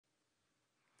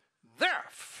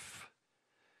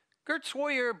Gertz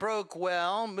Warrior broke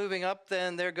well. Moving up,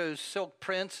 then there goes Silk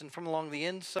Prince, and from along the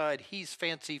inside, he's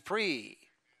Fancy Free.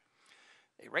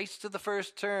 They race to the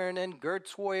first turn, and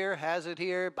Gertz Warrior has it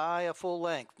here by a full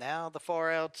length. Now the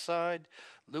far outside,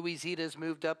 Louisita's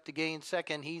moved up to gain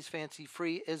second. He's Fancy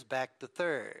Free is back to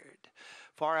third.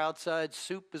 Far outside,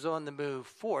 Soup is on the move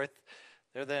fourth.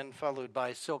 They're then followed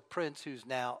by Silk Prince, who's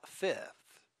now fifth.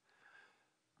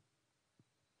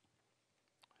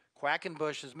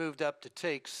 Quackenbush has moved up to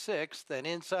take sixth, then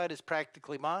inside is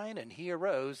Practicallymine, and He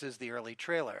Arose is the early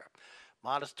trailer.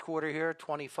 Modest quarter here,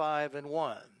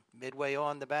 25-1. Midway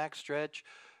on the backstretch,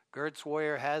 Gertz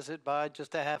Warrior has it by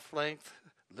just a half length.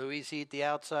 Louisita the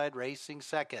outside, racing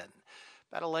second.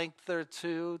 About a length or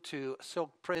two to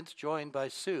Silk Prince, joined by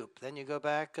Soup. Then you go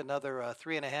back another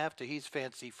 3.5 to He's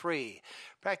Fancy Free.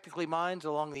 Practicallymine's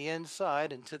along the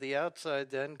inside, and to the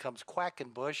outside then comes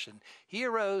Quackenbush, and He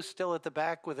Arose still at the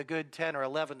back with a good 10 or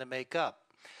 11 to make up.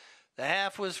 The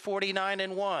half was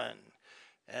 49-1.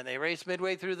 And they race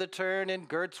midway through the turn, and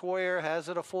Gertz Warrior has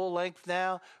it a full length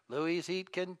now.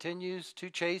 Louisita continues to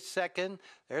chase second.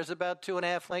 There's about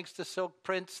 2.5 lengths to Silk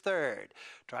Prince third.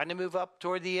 Trying to move up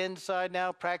toward the inside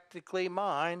now,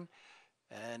 Practicallymine.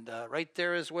 And right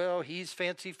there as well, He's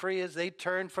Fancy Free as they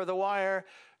turn for the wire.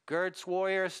 Gertz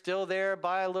Warrior still there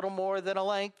by a little more than a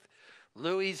length.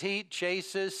 Louisita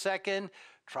chases second.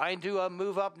 Trying to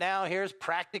move up now. Here's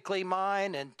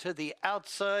Practicallymine, and to the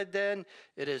outside then,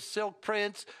 it is Silk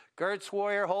Prince. Gertz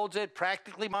Warrior holds it.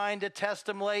 Practicallymine to test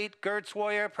him late. Gertz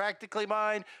Warrior,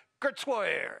 Practicallymine, Gertz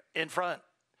Warrior in front.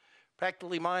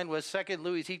 Practicallymine was second.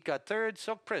 Louisita got third.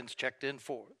 Silk Prince checked in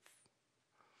fourth.